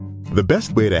The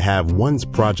best way to have one's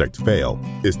project fail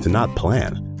is to not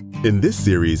plan. In this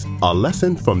series, a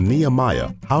lesson from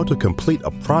Nehemiah, how to complete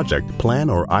a project, plan,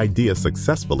 or idea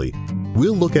successfully,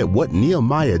 we'll look at what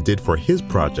Nehemiah did for his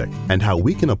project and how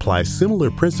we can apply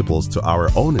similar principles to our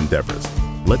own endeavors.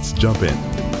 Let's jump in.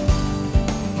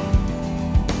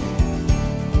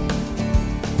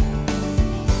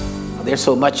 There's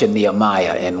so much in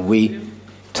Nehemiah, and we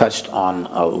touched on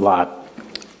a lot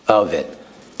of it.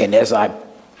 And as I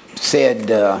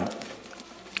said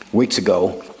weeks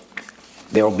ago,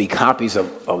 there will be copies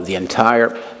of the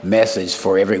entire message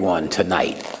for everyone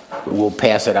tonight. We'll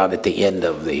pass it out at the end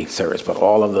of the service, but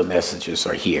all of the messages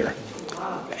are here,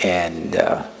 and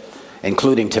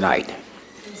including tonight.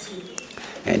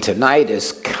 And tonight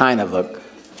is kind of a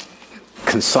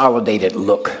consolidated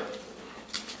look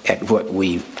at what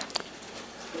we've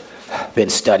been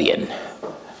studying.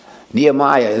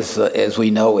 Nehemiah, is, as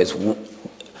we know, is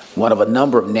one of a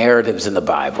number of narratives in the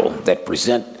Bible that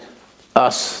present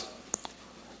us,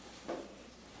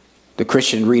 the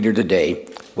Christian reader today,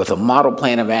 with a model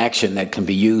plan of action that can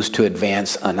be used to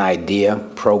advance an idea,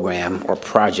 program, or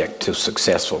project to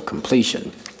successful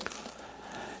completion.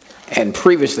 And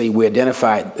previously, we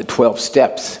identified the 12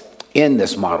 steps in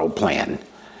this model plan.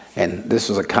 And this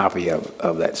is a copy of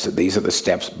that. So these are the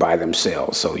steps by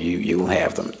themselves. So you'll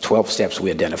have them. 12 steps we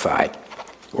identified,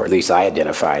 or at least I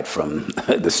identified from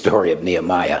the story of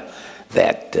Nehemiah,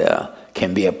 that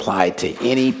can be applied to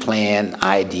any plan,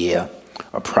 idea,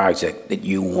 or project that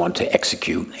you want to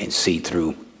execute and see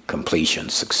through completion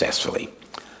successfully.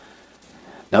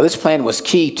 Now, this plan was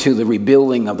key to the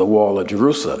rebuilding of the wall of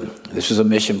Jerusalem. This was a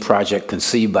mission project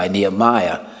conceived by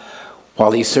Nehemiah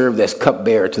while he served as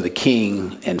cupbearer to the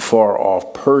king in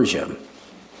far-off Persia.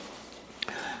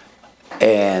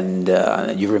 And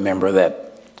you remember that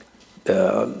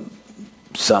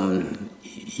some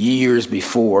years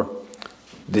before,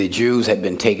 the Jews had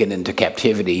been taken into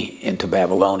captivity into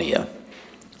Babylonia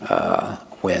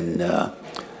when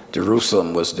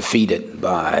Jerusalem was defeated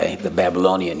by the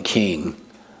Babylonian king.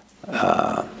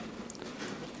 I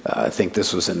think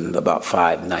this was in about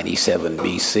 597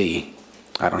 BC.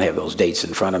 I don't have those dates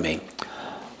in front of me.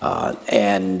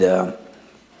 And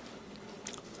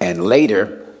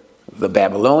later, the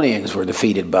Babylonians were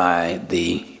defeated by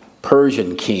the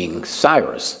Persian king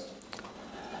Cyrus.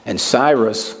 And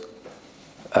Cyrus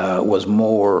was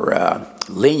more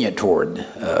lenient toward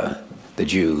the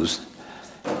Jews.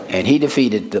 And he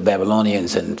defeated the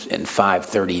Babylonians in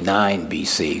 539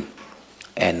 BC.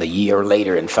 And the year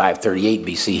later, in 538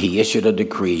 BC, he issued a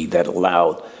decree that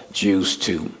allowed Jews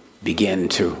to begin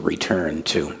to return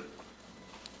to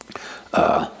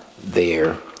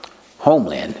their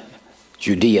homeland,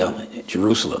 Judea,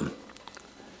 Jerusalem.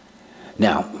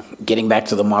 Now, getting back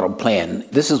to the model plan,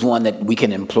 this is one that we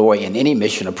can employ in any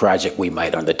mission or project we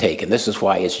might undertake, and this is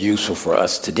why it's useful for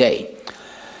us today.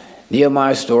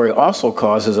 Nehemiah's story also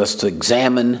causes us to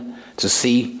examine, to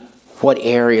see what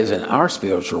areas in our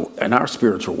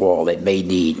spiritual wall that may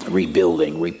need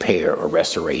rebuilding, repair, or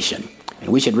restoration. And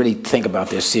we should really think about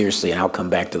this seriously, and I'll come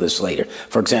back to this later.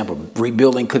 For example,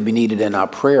 rebuilding could be needed in our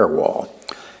prayer wall,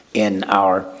 in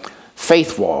our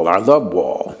faith wall, our love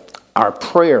wall, our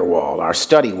prayer wall, our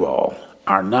study wall,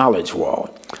 our knowledge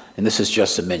wall. And this is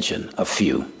just to mention a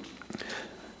few.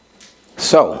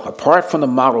 So, apart from the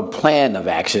model plan of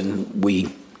action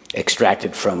we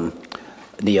extracted from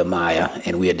Nehemiah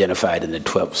and we identified in the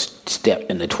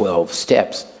 12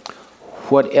 steps,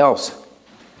 what else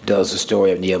does the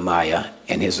story of Nehemiah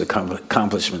and his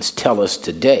accomplishments tell us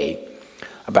today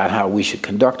about how we should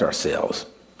conduct ourselves?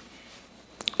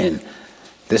 And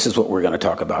this is what we're going to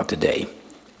talk about today.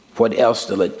 What else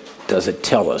does it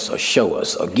tell us or show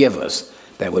us or give us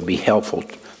that would be helpful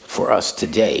for us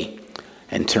today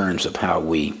in terms of how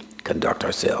we conduct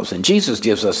ourselves? And Jesus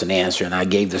gives us an answer, and I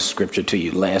gave this scripture to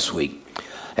you last week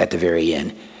at the very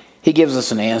end. He gives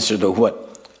us an answer to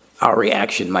what our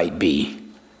reaction might be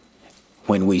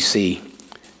when we see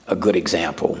a good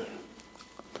example,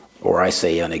 or I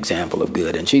say an example of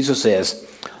good. And Jesus says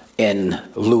in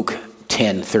Luke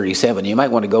 10:37, you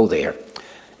might want to go there.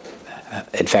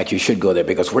 In fact, you should go there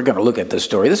because we're going to look at this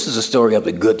story. This is the story of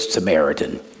the Good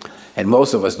Samaritan. And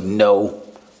most of us know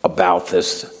about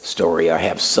this story or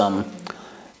have some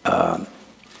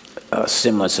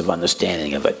semblance of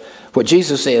understanding of it. What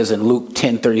Jesus says in Luke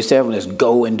 10:37 is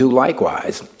go and do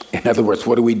likewise. In other words,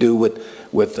 what do we do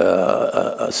with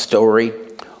a story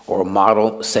or a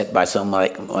model set by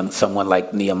someone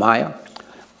like Nehemiah?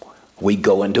 We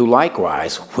go and do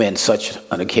likewise when such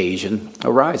an occasion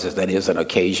arises. That is, an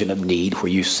occasion of need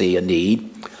where you see a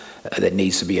need that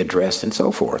needs to be addressed and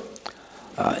so forth.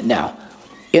 Now,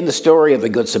 In the story of the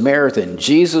Good Samaritan,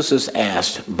 Jesus is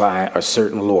asked by a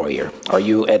certain lawyer. Are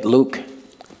you at Luke?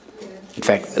 In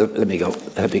fact, let me go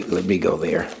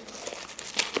there,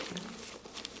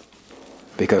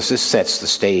 because this sets the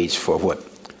stage for what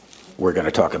we're going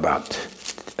to talk about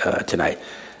tonight.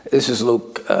 This is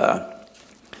Luke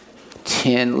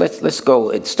 10. Let's go.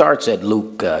 It starts at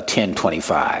Luke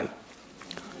 10:25.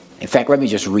 In fact, let me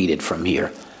just read it from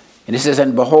here. And it says,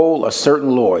 "And behold, a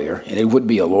certain lawyer," and it would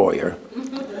be a lawyer,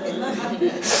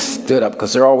 stood up,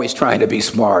 because they're always trying to be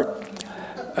smart.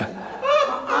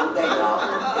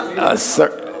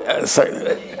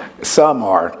 Some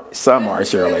are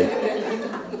surely.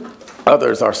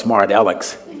 Others are smart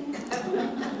alecks.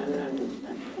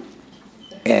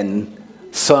 And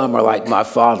some are like my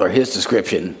father, his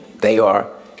description, they are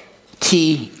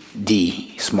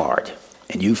TD smart.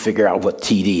 And you figure out what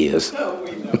TD is.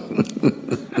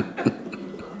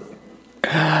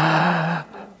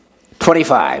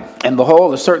 25, "And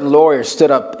behold, a certain lawyer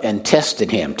stood up and tested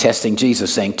him," testing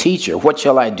Jesus, saying, "Teacher, what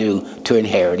shall I do to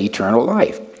inherit eternal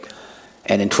life?"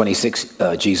 And in 26,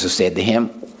 Jesus said to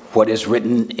him, What is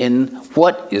written in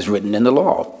the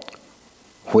law?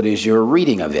 What is your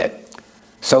reading of it?"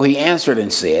 So he answered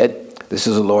and said, this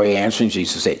is a lawyer answering.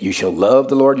 Jesus said, "You shall love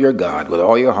the Lord your God with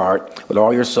all your heart, with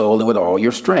all your soul, and with all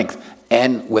your strength,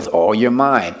 and with all your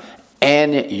mind,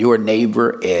 and your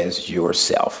neighbor as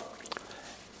yourself."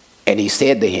 And he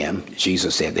said to him,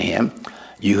 Jesus said to him,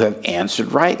 "You have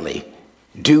answered rightly.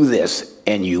 Do this,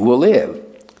 and you will live."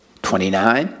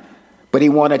 29, but he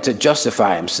wanted to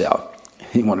justify himself.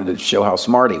 He wanted to show how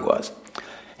smart he was.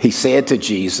 He said to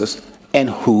Jesus, "And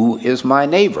who is my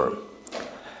neighbor?"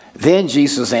 Then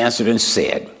Jesus answered and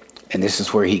said, and this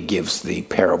is where he gives the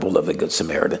parable of the Good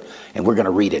Samaritan, and we're going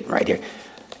to read it right here.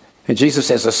 And Jesus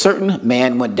says, "A certain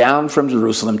man went down from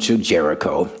Jerusalem to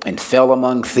Jericho and fell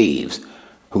among thieves,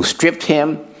 who stripped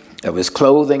him of his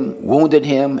clothing, wounded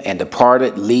him, and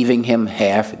departed, leaving him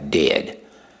half dead.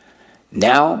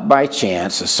 Now, by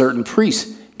chance, a certain priest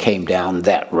came down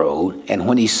that road, and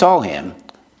when he saw him,"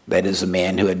 that is the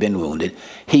man who had been wounded,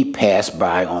 "he passed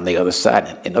by on the other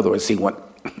side." In other words, he went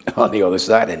on the other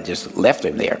side and just left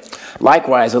him there.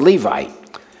 "Likewise, a Levite."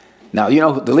 Now, you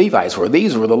know who the Levites were.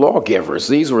 These were the lawgivers.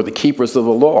 These were the keepers of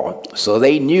the law. So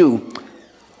they knew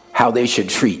how they should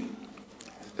treat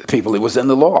the people who was in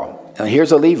the law. And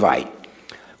here's a Levite.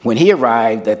 When he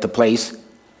arrived at the place,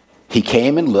 he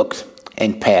came and looked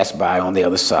and passed by on the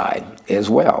other side as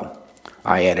well.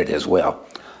 I added as well.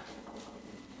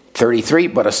 33,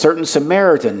 but a certain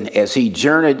Samaritan, as he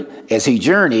journeyed,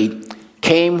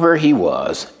 came where he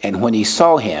was, and when he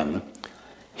saw him,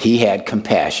 he had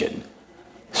compassion.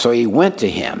 So he went to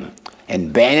him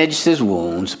and bandaged his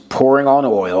wounds, pouring on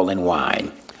oil and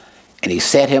wine. And he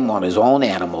set him on his own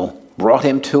animal, brought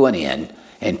him to an inn,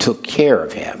 and took care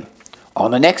of him. On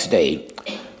the next day,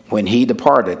 when he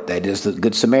departed, that is the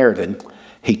Good Samaritan,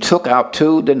 he took out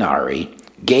 2 denarii,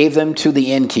 gave them to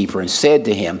the innkeeper, and said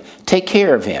to him, "Take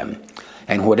care of him,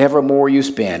 and whatever more you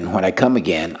spend, when I come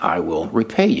again, I will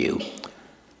repay you."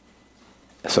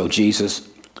 So Jesus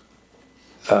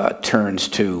turns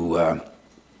to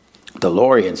the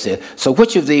lawyer and said, "So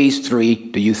which of these 3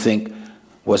 do you think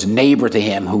was neighbor to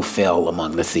him who fell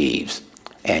among the thieves?"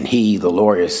 And he, the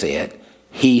lawyer, said,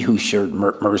 "He who showed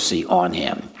mercy on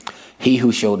him." He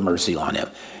who showed mercy on him.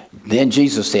 Then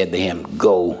Jesus said to him,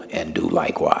 "Go and do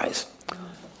likewise."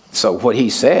 So what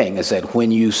he's saying is that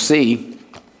when you see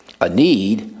a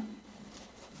need,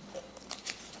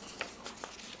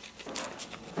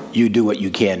 you do what you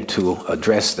can to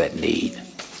address that need.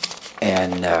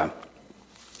 And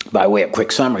by way of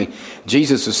quick summary,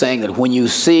 Jesus is saying that when you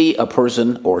see a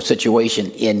person or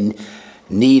situation in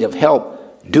need of help,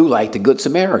 do like the Good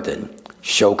Samaritan.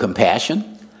 Show compassion,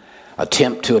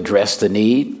 attempt to address the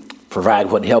need,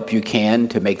 provide what help you can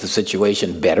to make the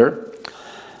situation better,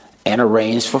 and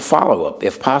arrange for follow-up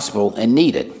if possible and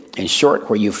needed. In short,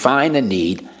 where you find a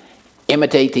need,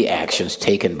 imitate the actions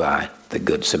taken by the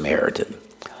Good Samaritan.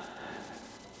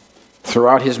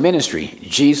 Throughout his ministry,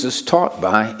 Jesus taught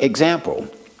by example.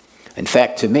 In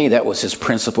fact, to me, that was his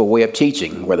principal way of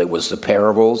teaching, whether it was the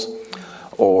parables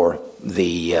or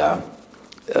the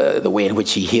way in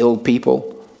which he healed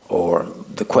people or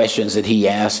the questions that he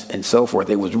asked and so forth.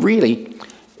 It was really,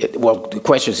 the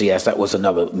questions he asked, that was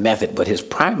another method, but his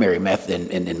primary method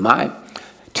in my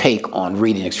take on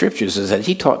reading the scriptures is that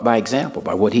he taught by example,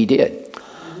 by what he did.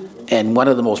 And one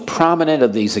of the most prominent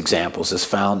of these examples is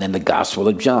found in the Gospel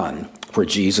of John, where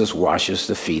Jesus washes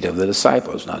the feet of the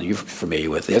disciples. Now, you're familiar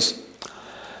with this.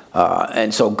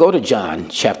 And so go to John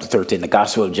chapter 13, the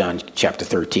Gospel of John chapter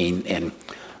 13, and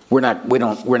we're not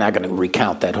going to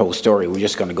recount that whole story. We're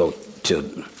just going to go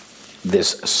to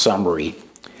this summary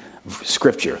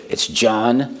scripture. It's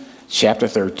John chapter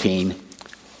 13,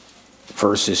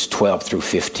 verses 12 through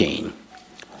 15.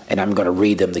 And I'm going to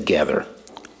read them together.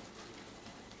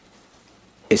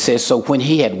 It says, "So when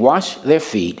he had washed their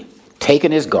feet,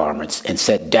 taken his garments, and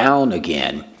sat down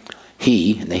again,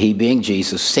 he," and he being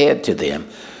Jesus, "said to them,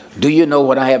 'Do you know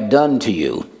what I have done to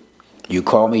you? You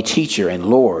call me teacher and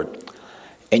Lord,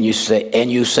 and you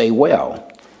say, well,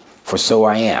 for so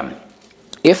I am.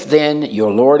 If then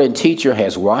your Lord and teacher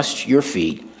has washed your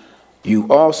feet, you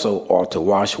also ought to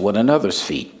wash one another's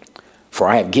feet. For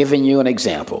I have given you an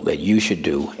example that you should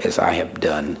do as I have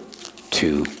done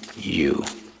to you.'"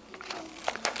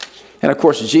 And of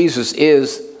course, Jesus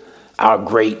is our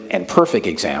great and perfect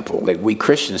example that we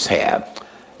Christians have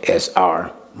as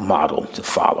our model to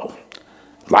follow.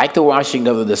 Like the washing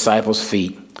of the disciples'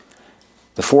 feet,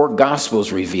 the four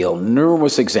Gospels reveal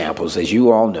numerous examples, as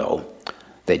you all know,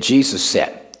 that Jesus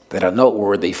set that are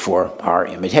noteworthy for our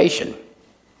imitation.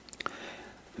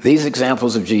 These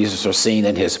examples of Jesus are seen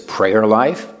in his prayer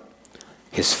life,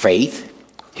 his faith,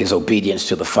 his obedience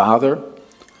to the Father,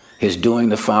 his doing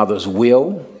the Father's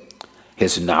will,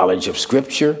 his knowledge of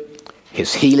Scripture,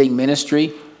 his healing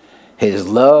ministry, his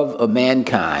love of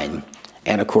mankind,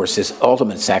 and of course his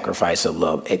ultimate sacrifice of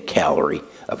love at Calvary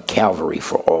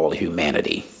for all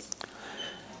humanity.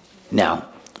 Now,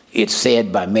 it's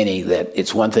said by many that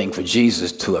it's one thing for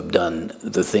Jesus to have done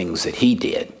the things that he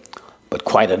did, but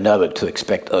quite another to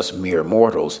expect us mere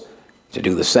mortals to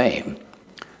do the same.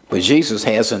 But Jesus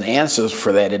has an answer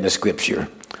for that in the Scripture,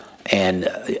 and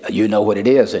you know what it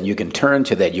is, and you can turn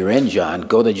to that. You're in John.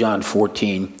 Go to John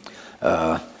 14,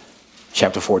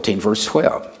 chapter 14, verse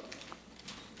 12.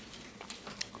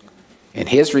 And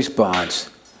his response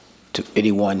to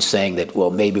anyone saying that,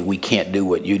 well, maybe we can't do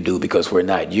what you do because we're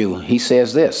not you, he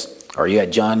says this. Are you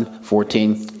at John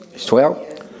 14, 12?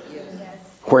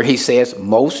 Where he says,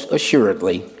 "Most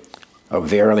assuredly, or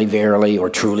verily, verily, or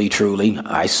truly, truly,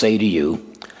 I say to you,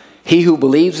 he who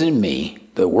believes in me,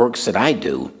 the works that I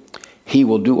do, he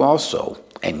will do also,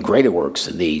 and greater works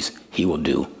than these he will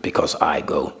do, because I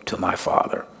go to my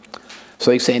Father."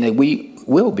 So he's saying that we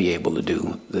will be able to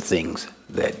do the things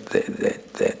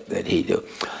that he do.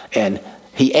 And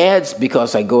he adds,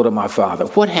 "Because I go to my Father."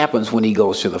 What happens when he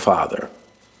goes to the Father?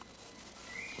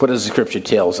 What does the Scripture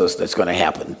tells us that's going to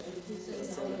happen?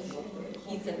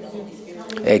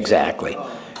 Exactly.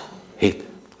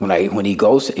 When he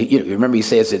goes, remember he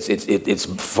says it's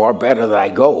far better that I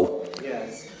go,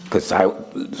 because I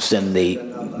send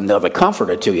another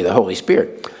comforter to you, the Holy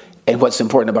Spirit. And what's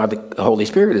important about the Holy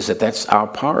Spirit is that that's our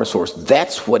power source.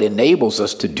 That's what enables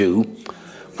us to do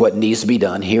what needs to be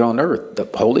done here on earth. The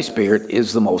Holy Spirit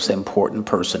is the most important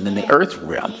person in the earth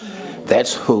realm.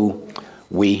 That's who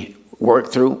we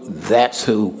work through. That's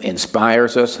who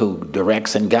inspires us, who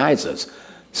directs and guides us.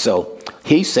 So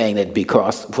he's saying that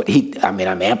because I'm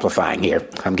amplifying here.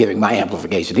 I'm giving my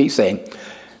amplification. He's saying,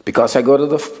 because I go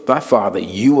to my Father,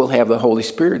 you will have the Holy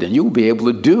Spirit, and you will be able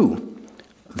to do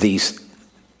these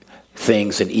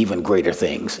things and even greater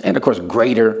things. And of course,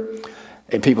 greater,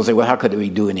 and people say, well, how could we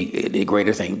do any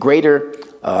greater thing? Greater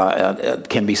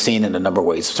can be seen in a number of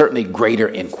ways. Certainly greater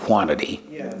in quantity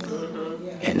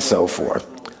and so forth.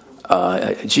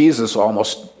 Jesus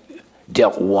almost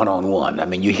dealt one-on-one. I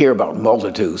mean, you hear about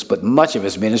multitudes, but much of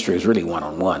his ministry is really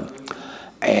one-on-one.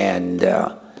 And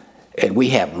we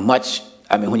have much.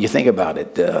 I mean, when you think about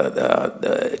it,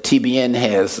 TBN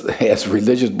has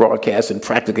religious broadcasts in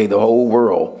practically the whole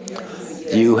world.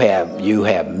 You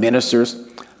have ministers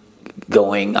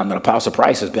going. Apostle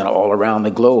Price has been all around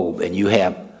the globe, and you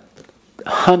have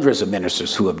hundreds of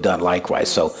ministers who have done likewise.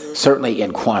 So certainly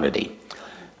in quantity.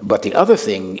 But the other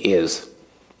thing is,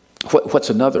 what's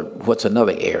another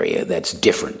area that's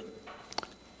different?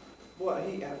 Well,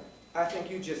 I think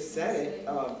you just said it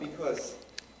because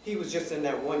he was just in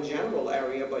that one general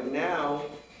area, but now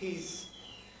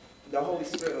the Holy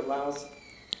Spirit allows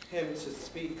him to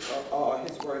speak,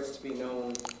 his words to be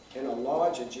known in a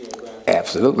larger geographic.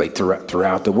 Absolutely,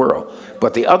 throughout the world.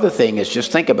 But the other thing is,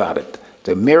 just think about it.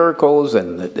 The miracles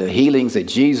and the healings that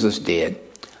Jesus did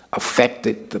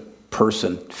affected the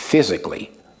person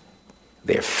physically,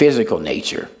 their physical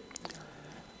nature.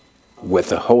 With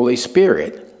the Holy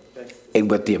Spirit and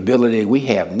with the ability we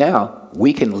have now,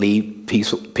 we can lead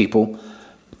people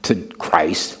to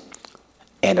Christ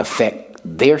and affect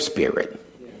their spirit.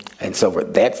 And so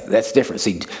that's different.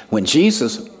 See, when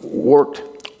Jesus worked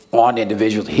on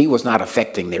individuals, he was not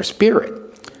affecting their spirit.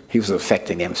 He was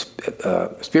affecting them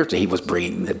spiritually. He was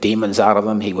bringing the demons out of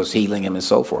them. He was healing them and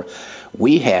so forth.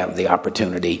 We have the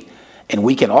opportunity And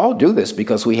we can all do this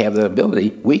because we have the ability.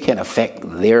 We can affect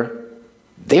their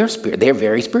spirit, their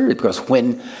very spirit. Because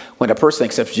when a person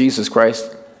accepts Jesus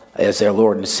Christ as their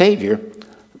Lord and Savior,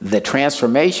 the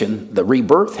transformation, the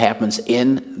rebirth happens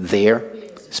in their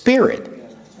spirit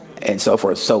and so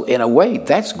forth. So in a way,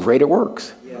 that's greater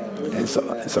works. And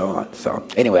so on. So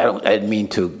anyway, I didn't mean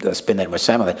to spend that much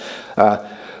time on that.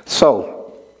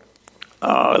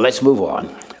 Let's move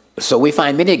on. So we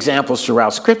find many examples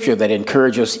throughout Scripture that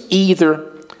encourage us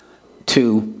either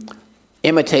to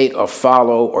imitate or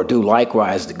follow or do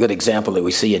likewise the good example that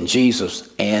we see in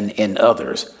Jesus and in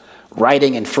others.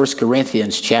 Writing in 1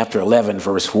 Corinthians chapter 11,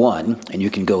 verse 1, and you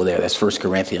can go there. That's 1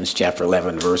 Corinthians chapter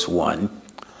 11, verse 1.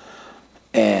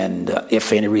 And if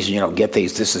for any reason you don't get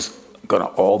these, this is going to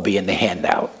all be in the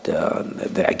handout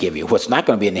that I give you. What's not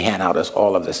going to be in the handout is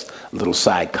all of this little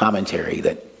side commentary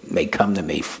that may come to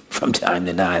me from time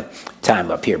to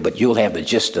time up here, but you'll have the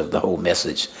gist of the whole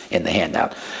message in the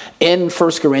handout. In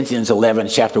 1 Corinthians 11,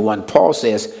 chapter 1, Paul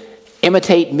says,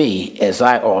 imitate me as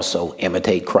I also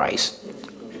imitate Christ.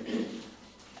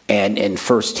 And in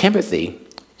 1 Timothy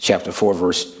chapter 4,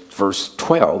 verse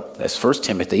 12, that's 1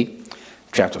 Timothy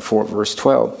chapter 4, verse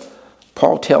 12,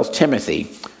 Paul tells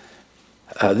Timothy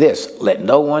this, let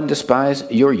no one despise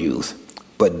your youth,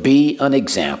 but be an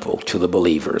example to the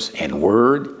believers in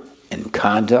word, in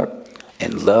conduct,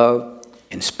 in love,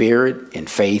 in spirit, in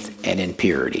faith, and in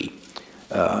purity.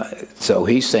 So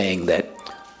he's saying that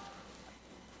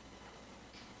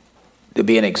to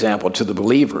be an example to the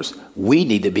believers, we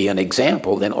need to be an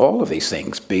example in all of these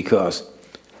things because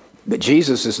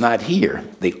Jesus is not here.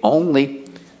 The only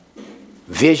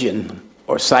vision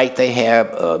or sight they have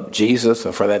of Jesus,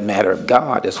 or for that matter of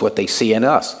God, is what they see in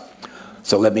us.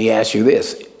 So let me ask you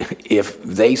this. If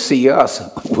they see us,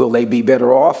 will they be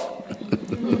better off?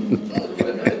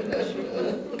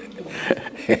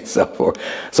 And so forth.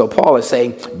 So Paul is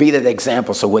saying, be that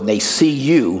example. So when they see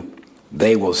you,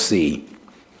 they will see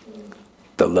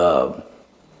the love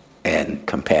and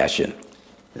compassion,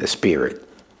 the spirit,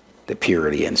 the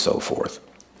purity, and so forth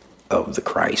of the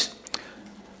Christ.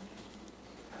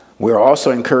 We're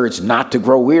also encouraged not to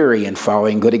grow weary in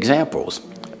following good examples.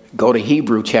 Go to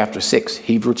Hebrew chapter 6,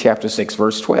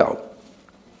 verse 12.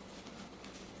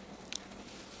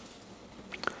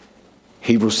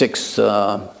 Hebrews 6,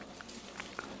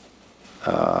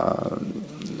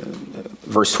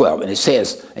 verse 12. And it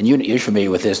says, and you're familiar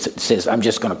with this, it says, I'm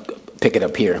just going to pick it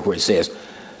up here where it says,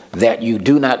 that you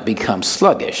do not become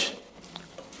sluggish,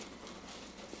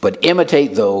 but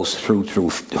imitate those who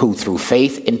through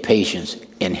faith and patience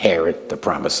inherit the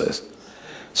promises.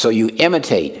 So you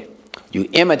imitate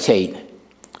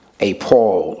a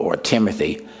Paul or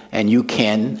Timothy, and you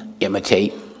can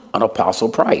imitate an Apostle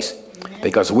Christ.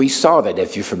 Because we saw that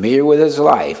if you're familiar with his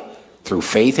life, through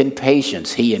faith and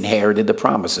patience, he inherited the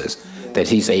promises that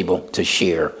he's able to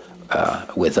share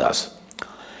with us.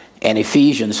 And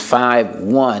Ephesians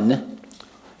 5:1,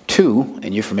 2,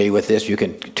 and you're familiar with this, you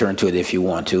can turn to it if you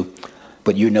want to,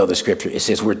 but you know the scripture. It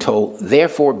says, we're told,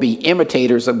 therefore be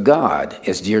imitators of God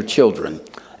as dear children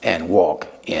and walk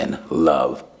in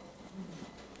love.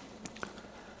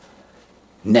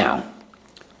 Now,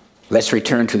 let's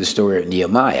return to the story of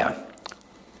Nehemiah.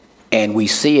 And we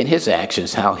see in his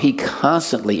actions how he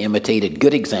constantly imitated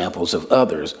good examples of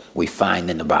others we find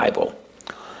in the Bible.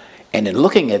 And in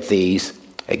looking at these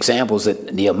examples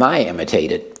that Nehemiah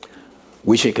imitated,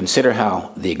 we should consider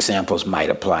how the examples might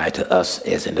apply to us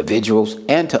as individuals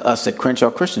and to us at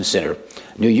Crenshaw Christian Center,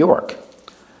 New York.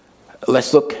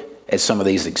 Let's look at some of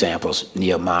these examples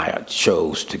Nehemiah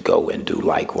chose to go and do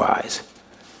likewise.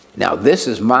 Now, this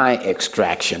is my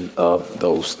extraction of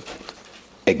those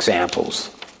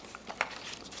examples.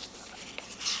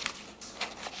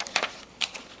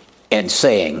 And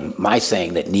saying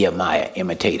that Nehemiah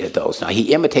imitated those. Now,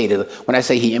 he imitated, when I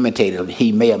say he imitated them,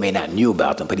 he may or may not knew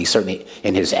about them, but he certainly,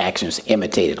 in his actions,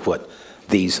 imitated what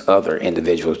these other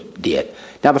individuals did.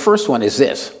 Now, the first one is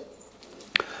this.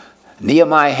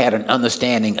 Nehemiah had an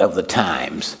understanding of the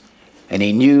times, and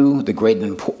he knew the great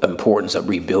importance of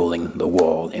rebuilding the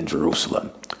wall in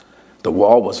Jerusalem. The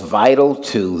wall was vital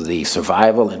to the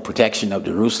survival and protection of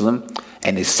Jerusalem,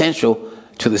 and essential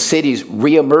to the city's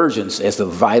reemergence as the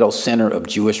vital center of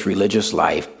Jewish religious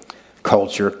life,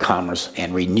 culture, commerce,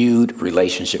 and renewed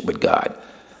relationship with God.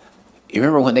 You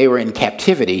remember when they were in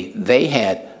captivity, they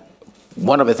had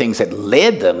one of the things that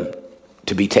led them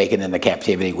to be taken into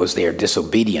captivity was their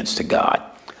disobedience to God.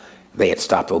 They had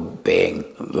stopped obeying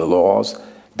the laws.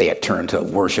 They had turned to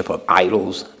worship of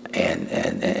idols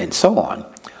and so on.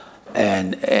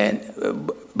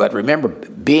 But remember,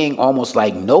 being almost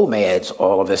like nomads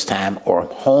all of this time, or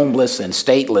homeless and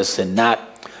stateless and not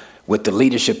with the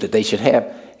leadership that they should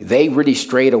have, they really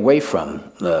strayed away from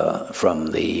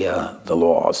the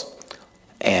laws.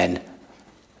 And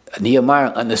Nehemiah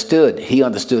understood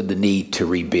the need to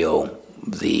rebuild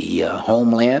the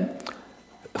homeland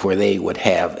where they would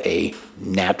have a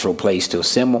natural place to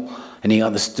assemble, and he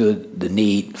understood the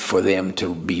need for them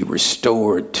to be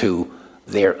restored to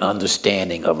their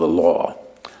understanding of the law.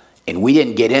 And we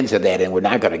didn't get into that, and we're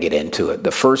not going to get into it.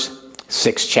 The first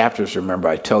 6 chapters, remember,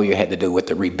 I told you, had to do with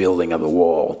the rebuilding of the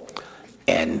wall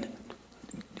and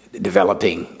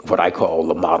developing what I call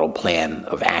the model plan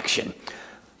of action.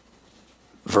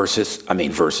 Verses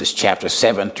chapter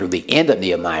 7 through the end of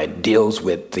Nehemiah deals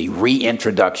with the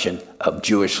reintroduction of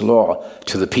Jewish law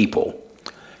to the people,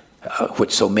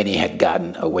 which so many had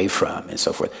gotten away from, and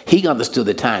so forth. He understood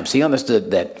the times. He understood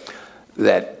that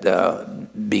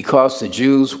because the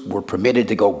Jews were permitted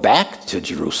to go back to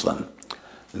Jerusalem,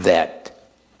 that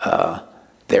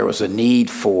there was a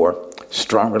need for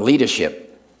stronger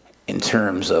leadership in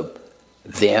terms of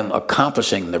them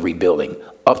accomplishing the rebuilding.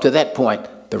 Up to that point,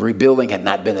 the rebuilding had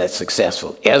not been that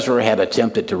successful. Ezra had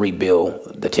attempted to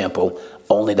rebuild the temple,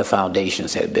 only the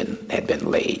foundations had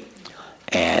been laid,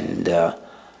 and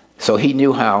so he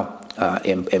knew how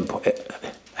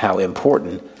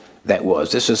important that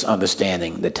was. This is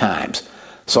understanding the times.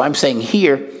 So I'm saying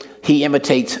here he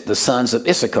imitates the sons of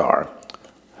Issachar.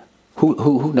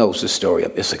 Who knows the story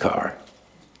of Issachar?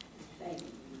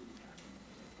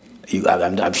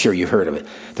 I'm sure you've heard of it.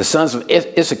 The sons of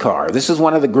Issachar. This is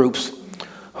one of the groups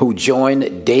who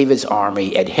joined David's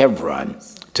army at Hebron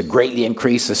to greatly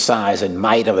increase the size and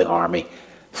might of the army.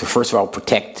 So first of all,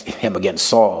 protect him against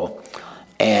Saul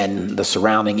and the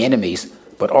surrounding enemies,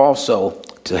 but also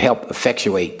to help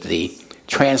effectuate the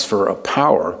transfer of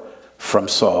power from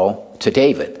Saul to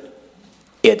David.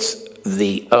 It's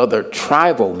the other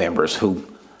tribal members who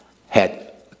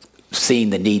had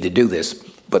seen the need to do this,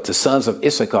 but the sons of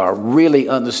Issachar really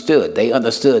understood. They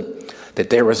understood that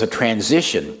there was a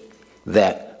transition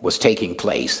that was taking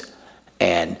place,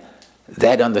 and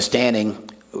that understanding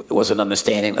was an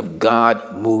understanding of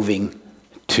God moving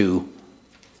to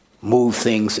move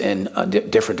things in a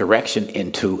different direction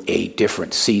into a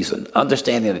different season.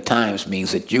 Understanding the times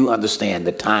means that you understand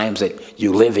the times that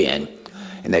you live in,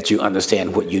 and that you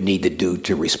understand what you need to do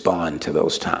to respond to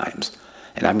those times.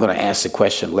 And I'm going to ask the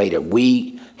question later.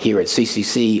 We here at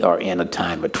CCC are in a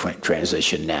time of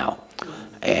transition now.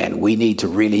 And we need to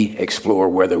really explore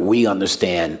whether we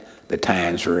understand the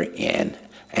times we're in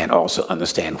and also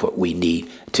understand what we need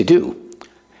to do.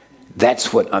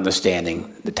 That's what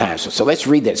understanding the times. So let's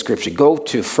read that scripture. Go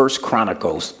to 1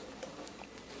 Chronicles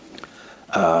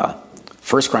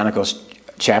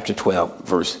chapter 12,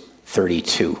 verse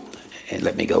 32. And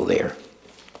let me go there.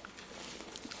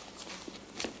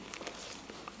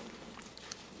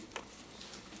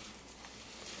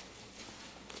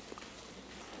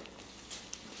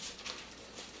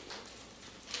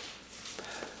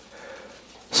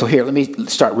 So here, let me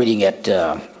start reading at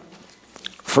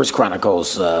 1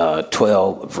 Chronicles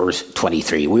 12, verse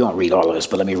 23. We won't read all of this,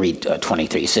 but let me read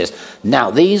 23. It says,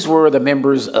 "Now these were the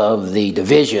members of the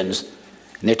divisions,"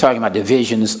 and they're talking about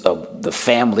divisions of the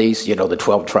families, the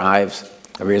 12 tribes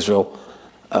of Israel,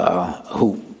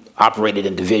 who operated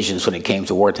in divisions when it came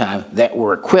to wartime, that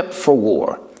were equipped for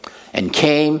war, and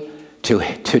came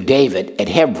to David at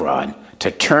Hebron to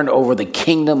turn over the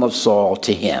kingdom of Saul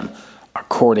to him,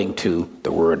 according to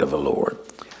the word of the Lord.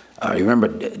 You remember,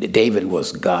 David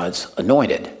was God's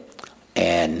anointed,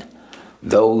 and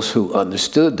those who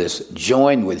understood this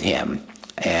joined with him.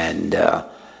 And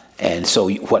so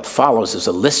what follows is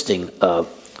a listing of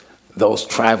those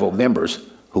tribal members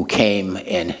who came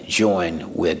and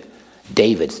joined with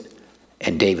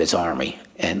David's army.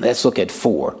 And let's look at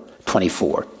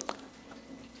 4:24.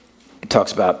 It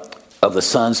talks about, of the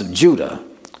sons of Judah,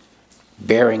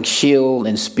 bearing shield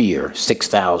and spear,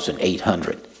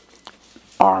 6,800,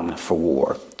 armed for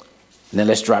war. And then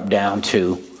let's drop down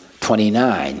to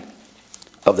 29.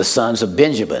 Of the sons of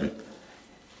Benjamin.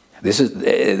 This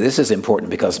is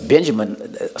important because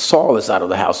Saul is out of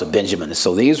the house of Benjamin.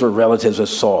 So these were relatives of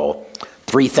Saul,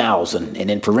 3,000.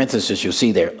 And in parentheses, you'll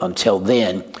see there, until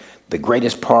then, the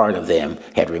greatest part of them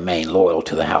had remained loyal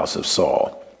to the house of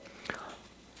Saul.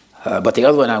 But the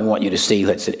other one I want you to see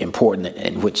that's important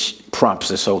and which prompts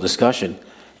this whole discussion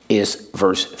is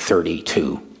verse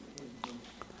 32.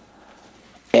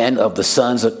 And of the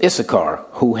sons of Issachar,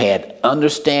 who had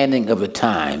understanding of the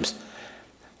times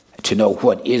to know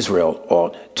what Israel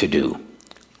ought to do.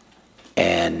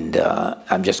 And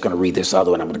I'm just going to read this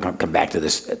other one. I'm going to come back to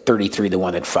this. 33, the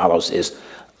one that follows, is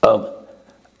of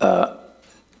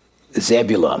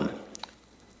Zebulun,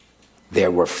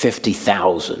 there were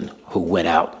 50,000 who went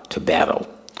out to battle.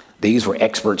 These were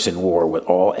experts in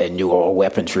war and knew all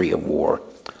weaponry of war,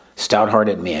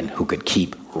 stout-hearted men who could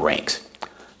keep ranks.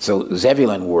 So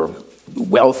Zebulun were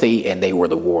wealthy, and they were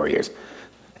the warriors.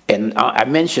 And I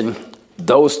mentioned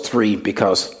those three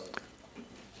because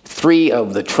three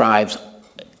of the tribes,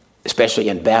 especially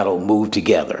in battle, moved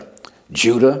together.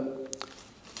 Judah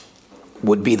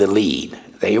would be the lead.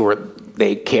 They were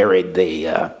like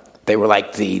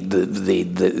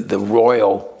the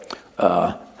royal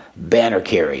banner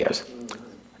carriers.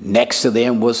 Next to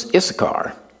them was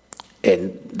Issachar,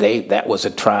 and that was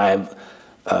a tribe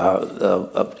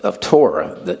of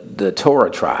Torah, the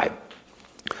Torah tribe.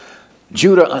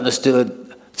 Judah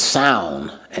understood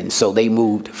sound, and so they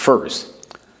moved first.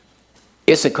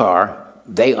 Issachar,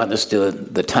 they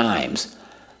understood the times,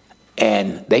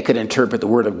 and they could interpret the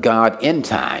word of God in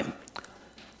time.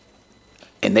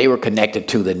 And they were connected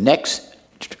to the next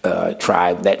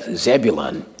tribe, that's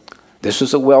Zebulun. This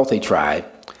was a wealthy tribe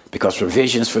because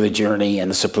provisions for the journey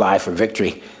and the supply for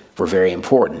victory were very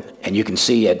important. And you can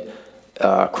see at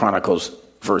Chronicles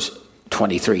verse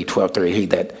 23, 12-33,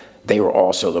 that they were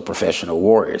also the professional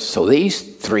warriors. So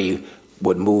these three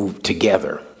would move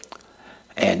together.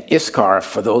 And Issachar,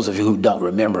 for those of you who don't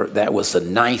remember, that was the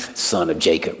 9th son of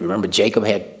Jacob. Remember, Jacob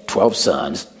had 12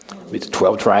 sons with the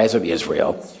 12 tribes of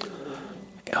Israel.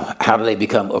 How do they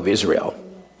become of Israel?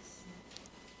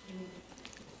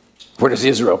 Where does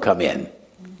Israel come in?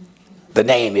 The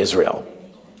name Israel.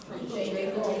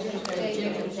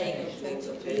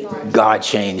 God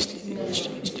changed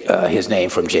his name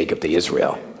from Jacob to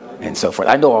Israel, and so forth.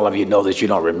 I know all of you know that you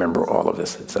don't remember all of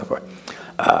this, and so forth.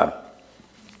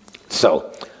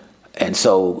 So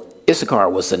Issachar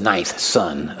was the 9th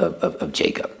son of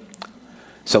Jacob.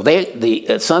 So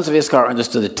the sons of Issachar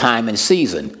understood the time and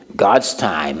season, God's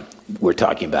time we're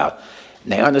talking about.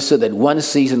 And they understood that one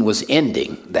season was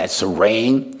ending, that's the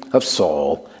reign of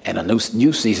Saul, and a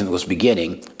new season was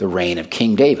beginning, the reign of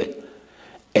King David.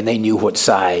 And they knew what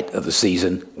side of the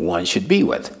season one should be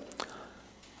with.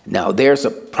 Now, there's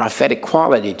a prophetic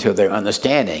quality to their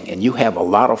understanding, and you have a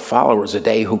lot of followers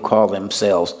today who call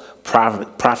themselves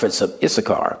prophets of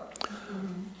Issachar,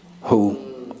 who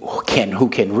can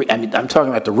read. I mean, I'm talking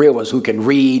about the real ones who can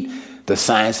read the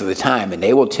signs of the time, and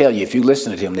they will tell you, if you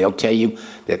listen to them, they'll tell you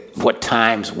that what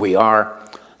times we are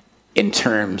in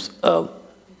terms of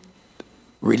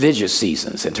religious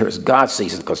seasons, in terms of God's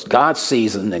season, because God's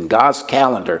season and God's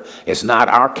calendar is not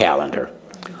our calendar.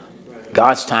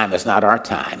 God's time is not our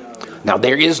time. Now,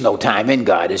 there is no time in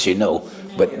God, as you know,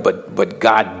 but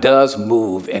God does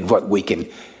move in what we can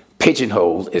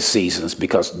pigeonhole as seasons,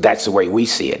 because that's the way we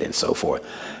see it and so forth.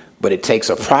 But it takes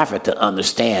a prophet to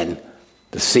understand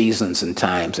the seasons and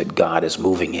times that God is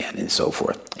moving in and so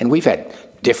forth. And we've had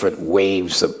different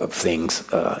waves of things,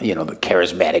 the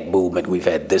charismatic movement. We've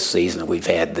had this season. We've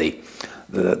had the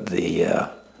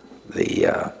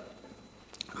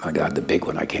big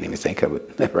one. I can't even think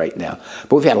of it right now.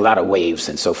 But we've had a lot of waves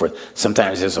and so forth.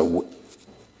 Sometimes there's a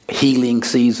healing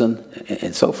season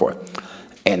and so forth.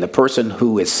 And the person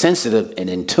who is sensitive and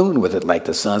in tune with it, like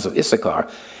the sons of Issachar,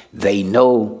 they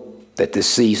know that this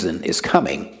season is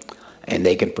coming, and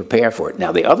they can prepare for it.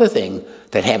 Now, the other thing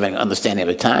that having an understanding of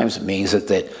the times means is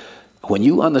that when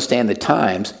you understand the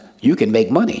times, you can make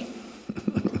money.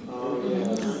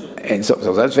 And so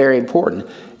that's very important.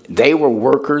 They were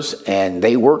workers, and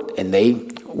they worked, and they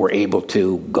were able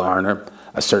to garner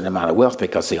a certain amount of wealth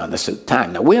because they understood the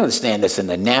time. Now, we understand this in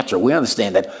the natural. We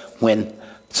understand that when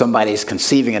somebody is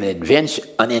conceiving an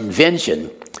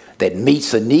invention that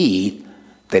meets a need,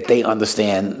 that they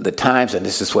understand the times, and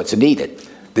this is what's needed.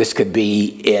 This could be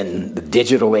in the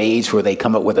digital age where they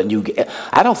come up with a new...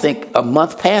 I don't think a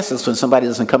month passes when somebody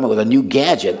doesn't come up with a new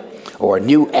gadget or a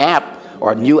new app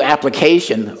or a new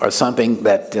application or something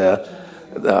that...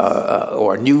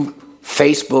 or a new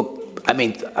Facebook.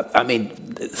 I mean,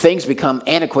 things become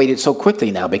antiquated so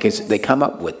quickly now because they come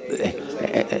up with...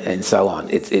 and so on.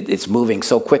 It's moving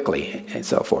so quickly and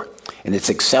so forth. And it's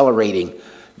accelerating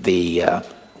the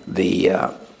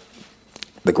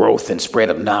growth and spread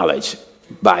of knowledge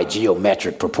by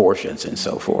geometric proportions and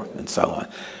so forth and so on.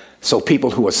 So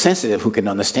people who are sensitive, who can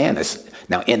understand this.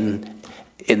 Now, in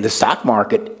the stock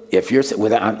market, if you're,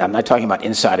 I'm not talking about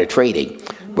insider trading,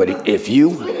 but if you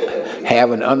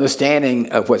have an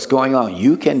understanding of what's going on,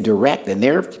 you can direct, and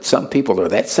there are some people who are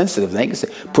that sensitive, they can say,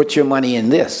 put your money in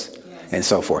this and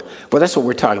so forth. But that's what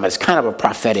we're talking about. It's kind of a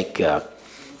prophetic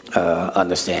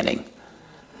understanding.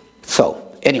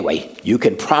 So, anyway, you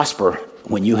can prosper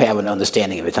when you have an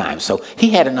understanding of the times. So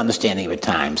he had an understanding of the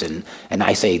times, and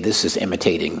I say this is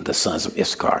imitating the sons of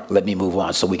Issachar. Let me move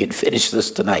on so we can finish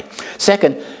this tonight.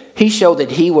 Second, he showed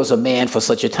that he was a man for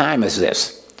such a time as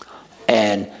this.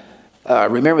 And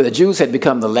remember, the Jews had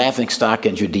become the laughingstock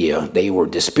in Judea. They were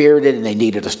dispirited, and they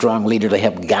needed a strong leader to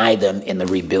help guide them in the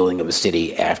rebuilding of the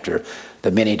city after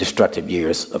the many destructive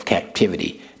years of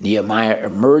captivity. Nehemiah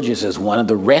emerges as one of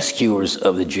the rescuers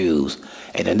of the Jews.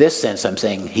 And in this sense, I'm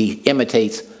saying he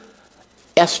imitates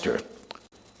Esther,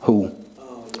 who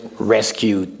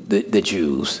rescued the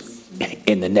Jews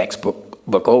in the next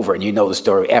book over. And you know the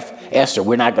story. Esther,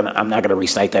 I'm not gonna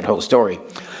recite that whole story.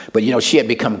 But she had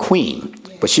become queen,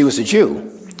 but she was a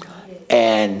Jew.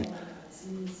 And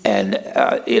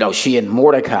she and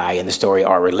Mordecai in the story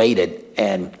are related.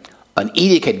 And an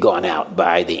edict had gone out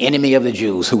by the enemy of the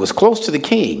Jews who was close to the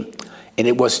king, and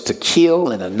it was to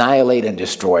kill and annihilate and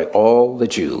destroy all the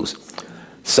Jews.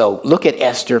 So look at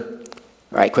Esther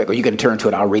right quick, or you can turn to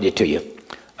it. I'll read it to you.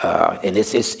 And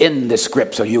it's in the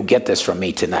script, so you'll get this from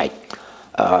me tonight.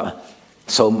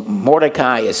 So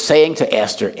Mordecai is saying to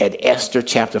Esther at Esther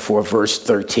chapter 4, verse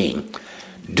 13,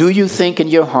 do you think in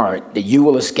your heart that you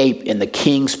will escape in the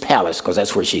king's palace, because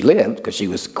that's where she lived, because she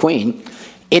was queen,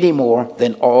 any more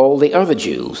than all the other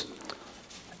Jews?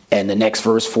 And the next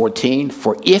verse 14,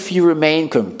 for if you remain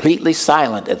completely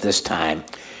silent at this time,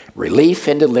 relief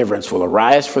and deliverance will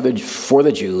arise for the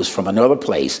Jews from another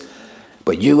place,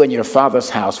 but you and your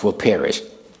father's house will perish.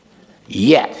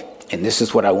 Yet, and this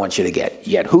is what I want you to get,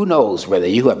 yet who knows whether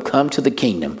you have come to the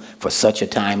kingdom for such a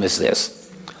time as this?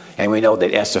 And we know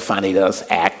that Esther finally does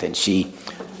act, and she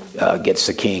gets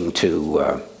the king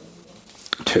to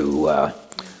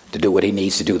do what he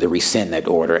needs to do to rescind that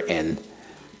order. And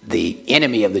the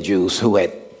enemy of the Jews who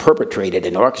had perpetrated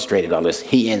and orchestrated all this,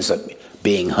 he ends up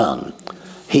being hung.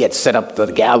 He had set up the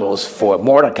gallows for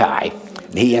Mordecai,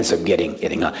 and he ends up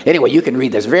getting hung. Anyway, you can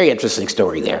read this very interesting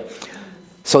story there.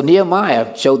 So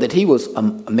Nehemiah showed that he was a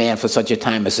man for such a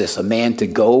time as this, a man to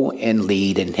go and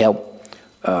lead and help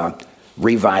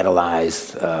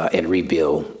revitalize and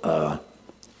rebuild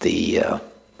the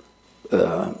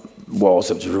walls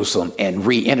of Jerusalem and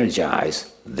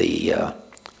re-energize the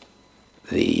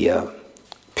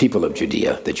people of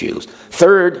Judea, the Jews.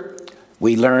 Third,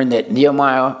 we learn that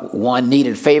Nehemiah, one,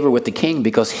 needed favor with the king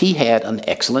because he had an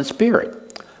excellent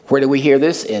spirit. Where do we hear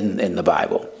this in the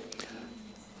Bible?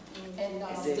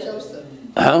 Joseph.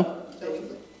 Huh?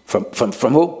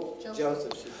 From who?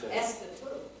 Joseph, she said. Esther too.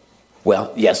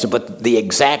 Well, yes, but the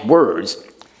exact words,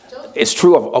 it's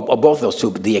true of both those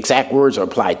two, but the exact words are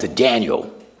applied to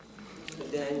Daniel.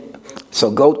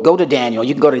 So go to Daniel.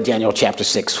 You can go to Daniel chapter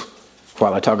 6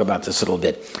 while I talk about this a little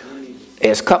bit.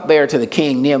 As cupbearer to the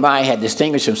king, Nehemiah had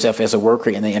distinguished himself as a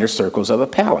worker in the inner circles of the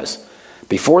palace.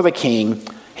 Before the king,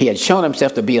 he had shown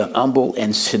himself to be an humble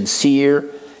and sincere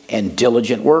and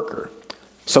diligent worker.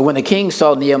 So when the king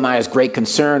saw Nehemiah's great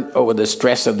concern over the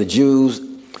stress of the Jews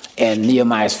and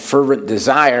Nehemiah's fervent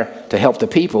desire to help the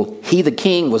people, he, the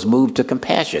king, was moved to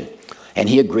compassion. And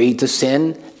he agreed to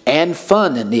send and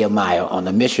fund Nehemiah on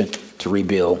the mission to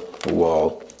rebuild the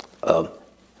wall of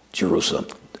Jerusalem.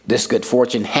 This good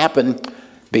fortune happened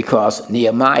because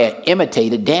Nehemiah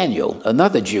imitated Daniel,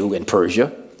 another Jew in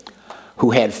Persia,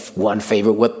 who had won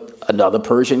favor with another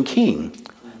Persian king.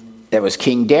 That was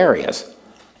King Darius,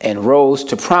 and rose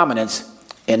to prominence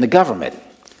in the government.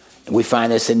 And we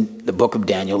find this in the book of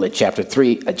Daniel at chapter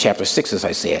 6, as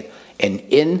I said. And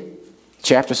in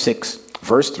chapter 6,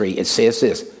 verse 3, it says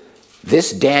this: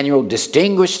 this Daniel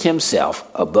distinguished himself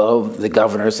above the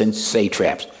governors and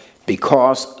satraps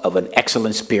because of an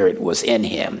excellent spirit was in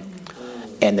him.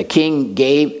 And the king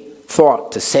gave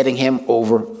thought to setting him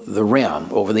over the realm,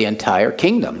 over the entire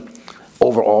kingdom,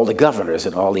 over all the governors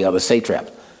and all the other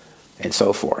satraps, and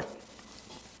so forth.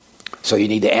 So you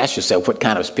need to ask yourself, what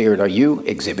kind of spirit are you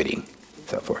exhibiting?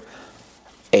 So forth.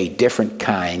 A different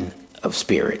kind of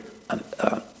spirit, an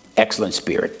excellent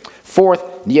spirit.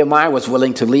 Fourth, Nehemiah was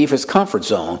willing to leave his comfort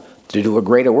zone to do a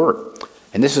greater work.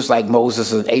 And this is like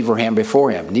Moses and Abraham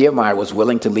before him. Nehemiah was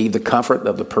willing to leave the comfort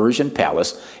of the Persian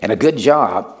palace and a good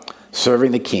job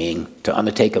serving the king to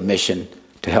undertake a mission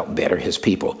to help better his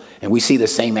people. And we see the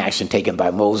same action taken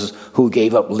by Moses, who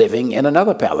gave up living in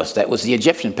another palace. That was the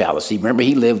Egyptian palace. Remember,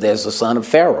 he lived as the son of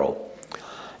Pharaoh.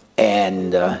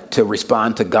 And to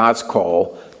respond to God's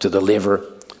call to deliver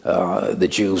the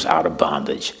Jews out of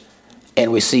bondage.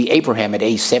 And we see Abraham at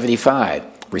age 75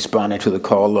 responding to the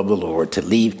call of the Lord to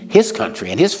leave his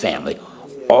country and his family,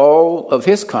 all of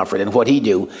his comfort and what he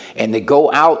do, and to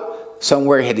go out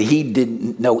somewhere that he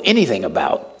didn't know anything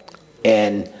about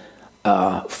and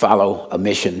follow a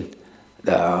mission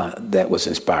that was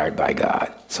inspired by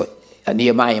God. So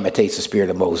Nehemiah imitates the spirit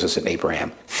of Moses and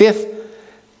Abraham. Fifth,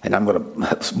 and I'm going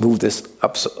to move this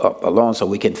up along so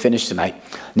we can finish tonight.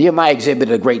 Nehemiah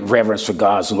exhibited a great reverence for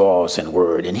God's laws and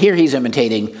word. And here he's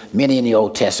imitating many in the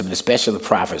Old Testament, especially the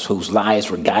prophets whose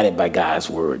lives were guided by God's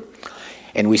word.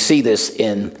 And we see this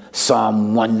in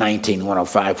Psalm 119,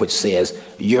 105, which says,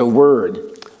 your word,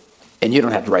 and you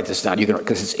don't have to write this down,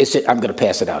 because I'm going to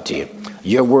pass it out to you.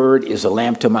 Your word is a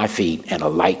lamp to my feet and a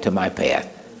light to my path.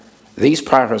 These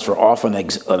prophets were often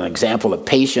an example of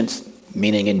patience,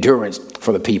 meaning endurance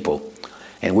for the people.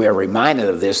 And we are reminded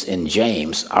of this in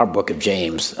James, our book of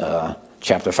James,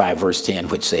 chapter 5, verse 10,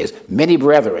 which says, my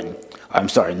brethren,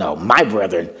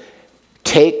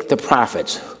 take the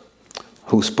prophets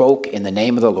who spoke in the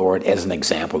name of the Lord as an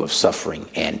example of suffering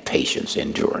and patience,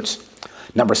 endurance.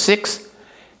 Number 6,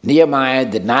 Nehemiah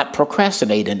did not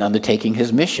procrastinate in undertaking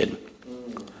his mission.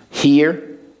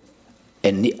 Here,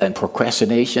 and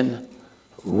procrastination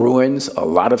ruins a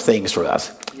lot of things for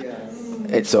us. Yes.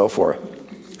 And so forth.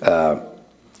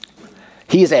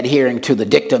 He is adhering to the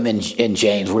dictum in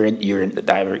James.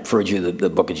 I referred you to the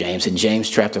book of James. In James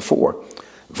chapter 4,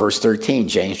 verse 13.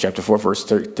 James chapter 4, verse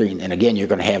 13. And again, you're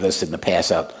going to have this in the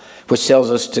pass out, which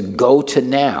tells us to go to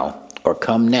now or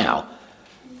come now.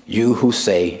 You who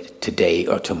say today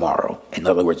or tomorrow. In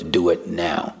other words, do it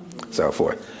now. So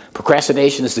forth.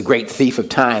 Procrastination is the great thief of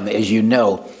time, as you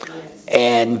know,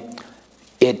 and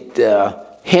it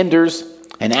hinders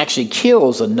and actually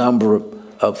kills a number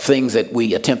of things that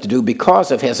we attempt to do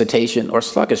because of hesitation or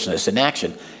sluggishness in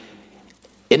action.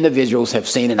 Individuals have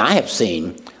seen, and I have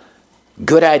seen,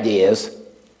 good ideas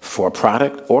for a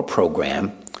product or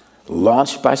program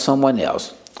launched by someone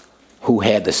else who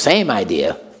had the same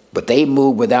idea, but they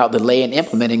moved without delay in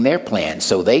implementing their plan.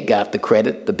 So they got the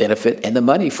credit, the benefit, and the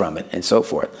money from it, and so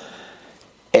forth.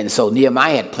 And so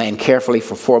Nehemiah had planned carefully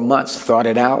for 4 months, thought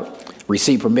it out,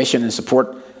 received permission and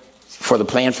support for the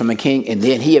plan from the king, and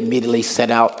then he immediately set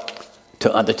out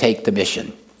to undertake the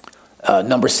mission.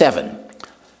 Number 7,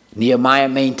 Nehemiah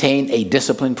maintained a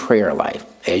disciplined prayer life.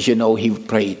 As you know, he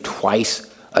prayed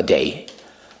twice a day,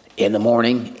 in the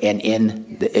morning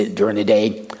and during the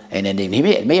day. And then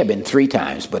it may have been 3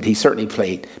 times, but he certainly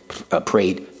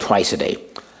prayed twice a day.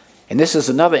 And this is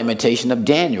another imitation of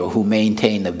Daniel, who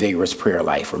maintained a vigorous prayer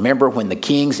life. Remember when the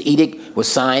king's edict was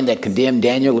signed that condemned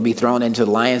Daniel to be thrown into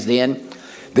the lion's den?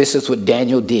 This is what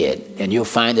Daniel did. And you'll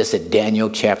find this at Daniel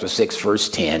chapter 6, verse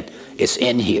 10. It's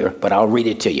in here, but I'll read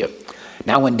it to you.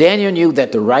 Now, when Daniel knew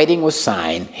that the writing was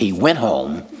signed, he went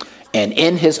home, and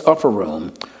in his upper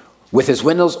room, with his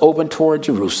windows open toward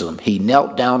Jerusalem, he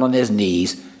knelt down on his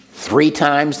knees 3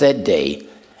 times that day,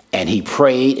 and he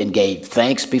prayed and gave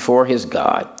thanks before his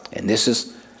God. And this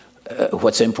is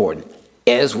what's important,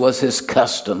 as was his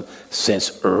custom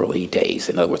since early days.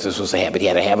 In other words, this was a habit. He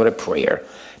had a habit of prayer.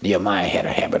 Nehemiah had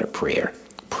a habit of prayer.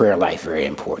 Prayer life, very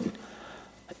important.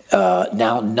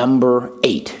 Now, number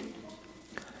 8.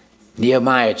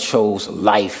 Nehemiah chose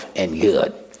life and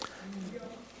good.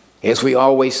 As we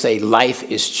always say, life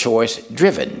is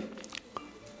choice-driven.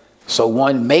 So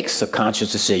one makes a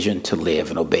conscious decision to live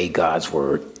and obey God's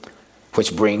word,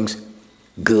 which brings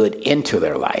good into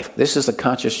their life. This is a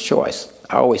conscious choice.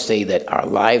 I always say that our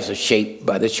lives are shaped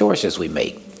by the choices we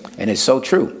make, and it's so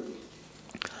true.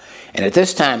 And at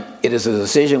this time, it is a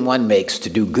decision one makes to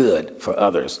do good for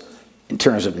others. In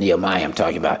terms of Nehemiah, I'm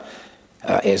talking about,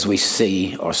 as we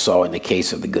see or saw in the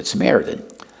case of the Good Samaritan.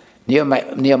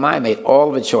 Nehemiah made all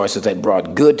of the choices that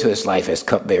brought good to his life as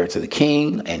cupbearer to the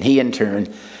king, and he in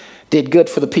turn did good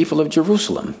for the people of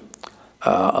Jerusalem.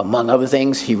 Among other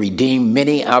things, he redeemed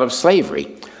many out of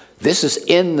slavery. This is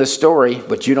in the story,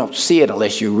 but you don't see it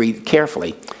unless you read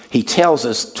carefully. He tells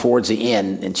us towards the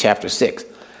end in chapter 6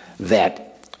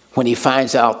 that when he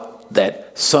finds out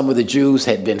that some of the Jews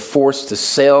had been forced to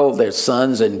sell their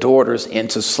sons and daughters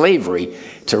into slavery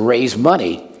to raise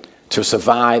money to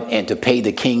survive and to pay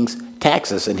the king's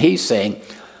taxes. And he's saying,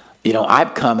 you know,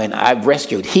 I've come and I've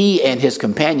rescued. He and his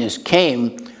companions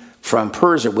came from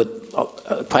Persia with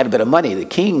quite a bit of money. The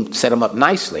king set them up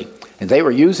nicely, and they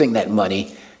were using that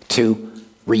money to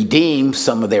redeem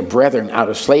some of their brethren out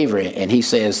of slavery. And he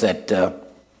says that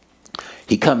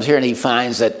he comes here and he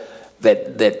finds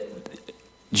that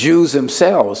Jews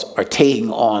themselves are taking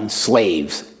on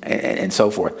slaves and so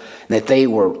forth, that they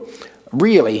were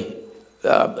really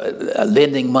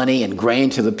lending money and grain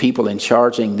to the people and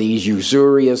charging these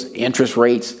usurious interest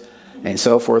rates and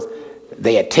so forth.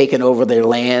 They had taken over their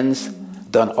lands,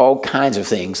 done all kinds of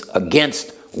things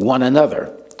against one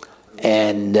another.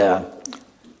 And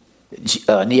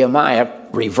Nehemiah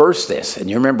reverse this. And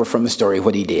you remember from the story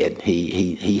what he did.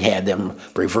 He had them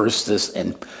reverse this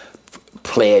and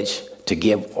pledge to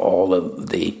give all of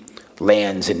the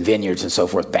lands and vineyards and so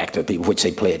forth back to the people, which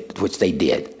they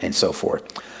did, and so forth.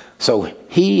 So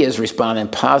he is responding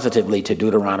positively to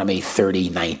Deuteronomy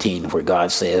 30:19, where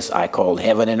God says, I called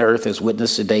heaven and earth as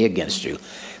witness today against you,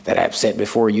 that I have set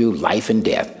before you life and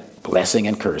death, blessing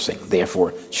and cursing.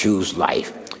 Therefore, choose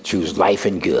life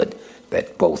and good,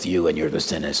 that both you and your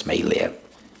descendants may live.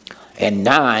 And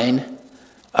 9,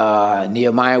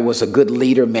 Nehemiah was a good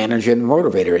leader, manager, and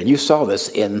motivator. And you saw this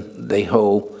in the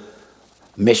whole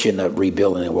mission of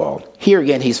rebuilding the wall. Here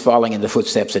again, he's following in the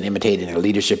footsteps and imitating a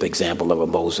leadership example of a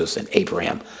Moses and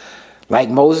Abraham. Like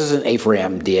Moses and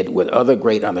Abraham did with other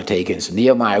great undertakings,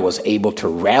 Nehemiah was able to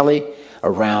rally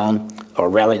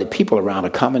the people around a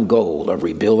common goal of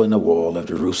rebuilding the wall of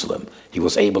Jerusalem. He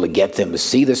was able to get them to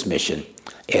see this mission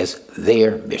as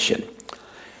their mission.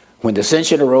 When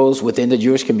dissension arose within the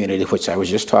Jewish community, which I was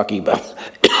just talking about,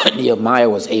 Nehemiah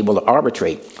was able to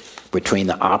arbitrate between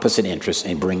the opposite interests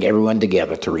and bring everyone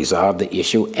together to resolve the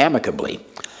issue amicably.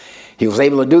 He was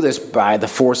able to do this by the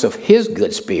force of his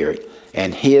good spirit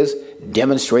and his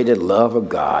demonstrated love of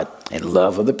God and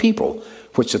love of the people,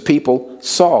 which the people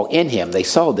saw in him. They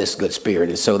saw this good spirit,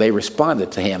 and so they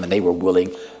responded to him, and they were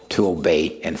willing to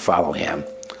obey and follow him,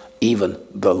 even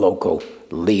the local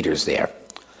leaders there.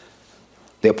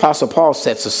 The Apostle Paul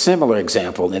sets a similar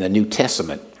example in the New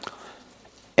Testament,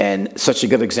 and such a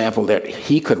good example that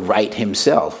he could write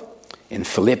himself in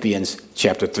Philippians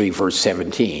chapter 3, verse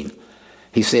 17.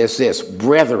 He says this,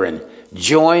 Brethren,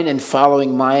 join in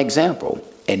following my example,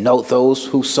 and note those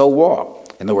who so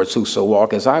walk. In other words, who so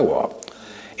walk as I walk,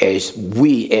 as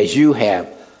you have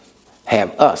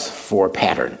us for a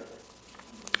pattern.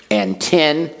 And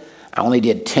 10, I only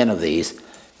did 10 of these.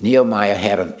 Nehemiah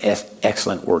had an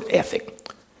excellent work ethic.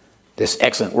 This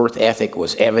excellent work ethic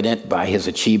was evident by his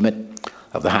achievement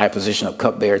of the high position of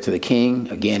cupbearer to the king.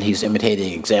 Again, he's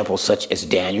imitating examples such as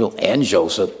Daniel and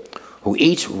Joseph, who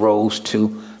each rose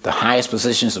to the highest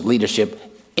positions of leadership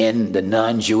in the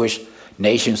non-Jewish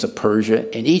nations of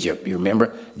Persia and Egypt. You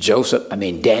remember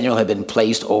Daniel had been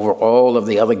placed over all of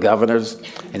the other governors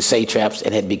and satraps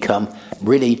and had become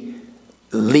really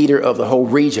leader of the whole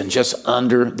region just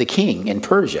under the king in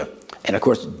Persia. And of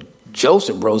course,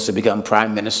 Joseph rose to become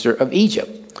prime minister of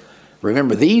Egypt.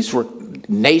 Remember, these were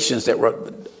nations that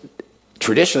were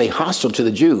traditionally hostile to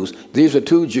the Jews. These were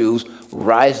two Jews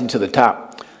rising to the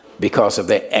top because of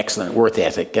their excellent work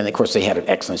ethic. And of course, they had an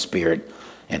excellent spirit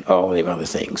and all the other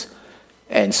things.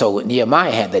 And so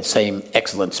Nehemiah had that same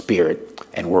excellent spirit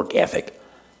and work ethic,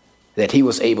 that he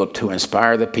was able to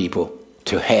inspire the people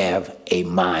to have a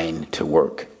mind to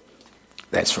work.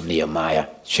 That's from Nehemiah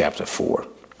chapter 4.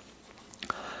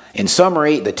 In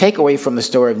summary, the takeaway from the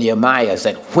story of Nehemiah is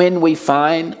that when we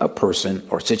find a person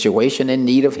or situation in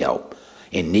need of help,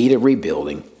 in need of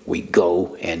rebuilding, we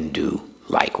go and do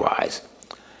likewise.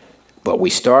 But we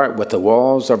start with the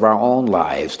walls of our own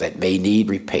lives that may need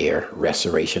repair,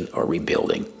 restoration, or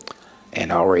rebuilding.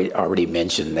 And I already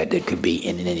mentioned that it could be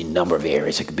in any number of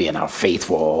areas. It could be in our faith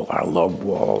wall, our love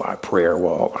wall, our prayer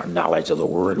wall, our knowledge of the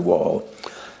word wall,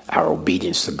 our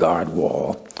obedience to God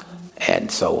wall, and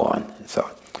so on.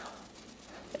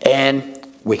 And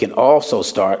we can also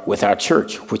start with our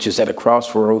church, which is at a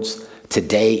crossroads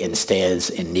today and stands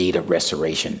in need of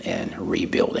restoration and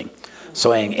rebuilding.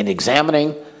 So in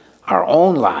examining our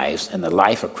own lives and the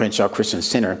life of Crenshaw Christian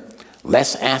Center,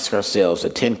 let's ask ourselves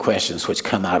the 10 questions which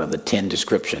come out of the 10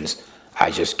 descriptions I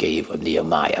just gave of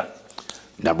Nehemiah.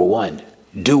 Number 1,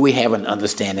 do we have an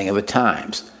understanding of the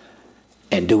times?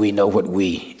 And do we know what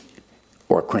we,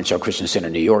 or Crenshaw Christian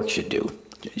Center New York, should do?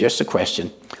 Just a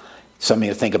question. Something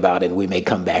to think about, and we may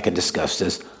come back and discuss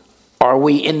this. Are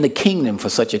we in the kingdom for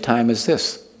such a time as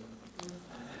this?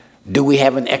 Do we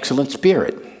have an excellent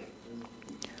spirit?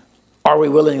 Are we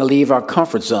willing to leave our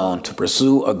comfort zone to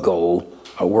pursue a goal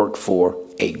or work for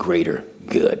a greater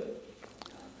good?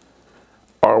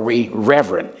 Are we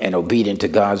reverent and obedient to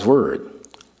God's word?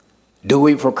 Do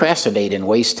we procrastinate and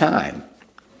waste time?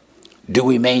 Do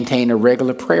we maintain a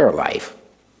regular prayer life?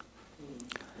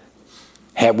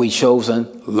 Have we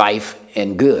chosen life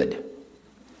and good?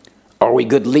 Are we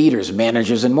good leaders,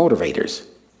 managers, and motivators?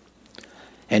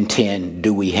 And 10,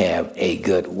 do we have a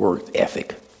good work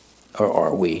ethic? Or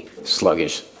are we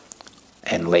sluggish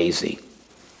and lazy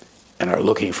and are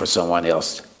looking for someone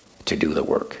else to do the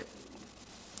work?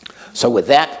 So with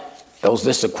that, those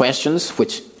list of questions,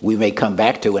 which we may come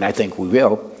back to, and I think we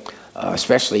will,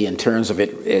 especially in terms of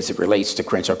it as it relates to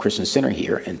Crenshaw Christian Center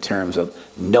here, in terms of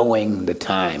knowing the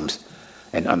times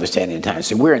and understanding the times.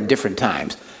 So we're in different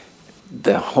times.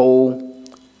 The whole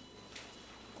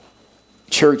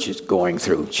church is going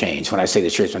through change. When I say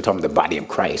the church, I'm talking about the body of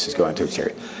Christ is going through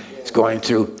change. It's going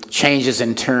through changes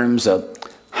in terms of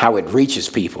how it reaches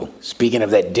people. Speaking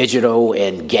of that digital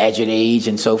and gadget age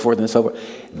and so forth,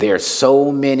 there are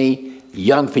so many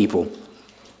young people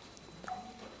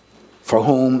for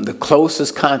whom the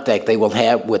closest contact they will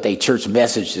have with a church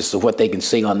message is to what they can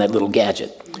see on that little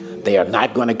gadget. They are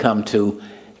not going to come to,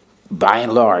 by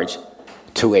and large,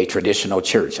 to a traditional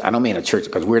church. I don't mean a church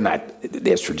because we're not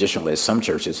as traditional as some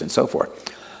churches and so forth.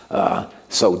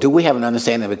 So do we have an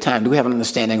understanding of the time? Do we have an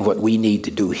understanding of what we need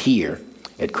to do here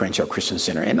at Crenshaw Christian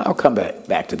Center? And I'll come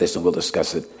back to this and we'll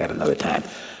discuss it at another time.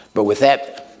 But with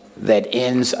that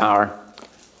ends our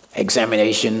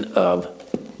examination of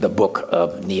the book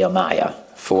of Nehemiah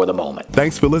for the moment.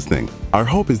 Thanks for listening. Our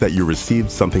hope is that you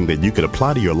received something that you could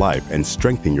apply to your life and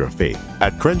strengthen your faith.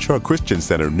 At Crenshaw Christian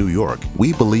Center, New York,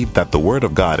 we believe that the Word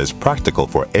of God is practical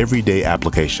for everyday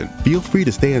application. Feel free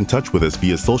to stay in touch with us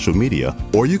via social media,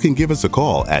 or you can give us a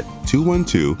call at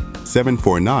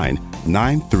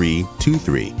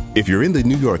 212-749-9323. If you're in the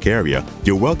New York area,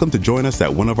 you're welcome to join us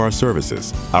at one of our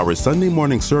services. Our Sunday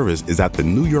morning service is at the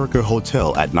New Yorker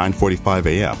Hotel at 9:45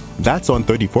 a.m. That's on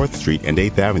 34th Street and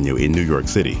 8th Avenue in New York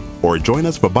City. Or join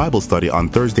us for Bible study on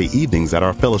Thursday evenings at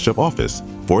our fellowship office,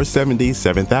 470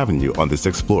 7th Avenue on the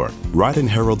 6th floor, right in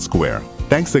Herald Square.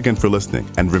 Thanks again for listening,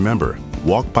 and remember,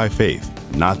 walk by faith,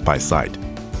 not by sight.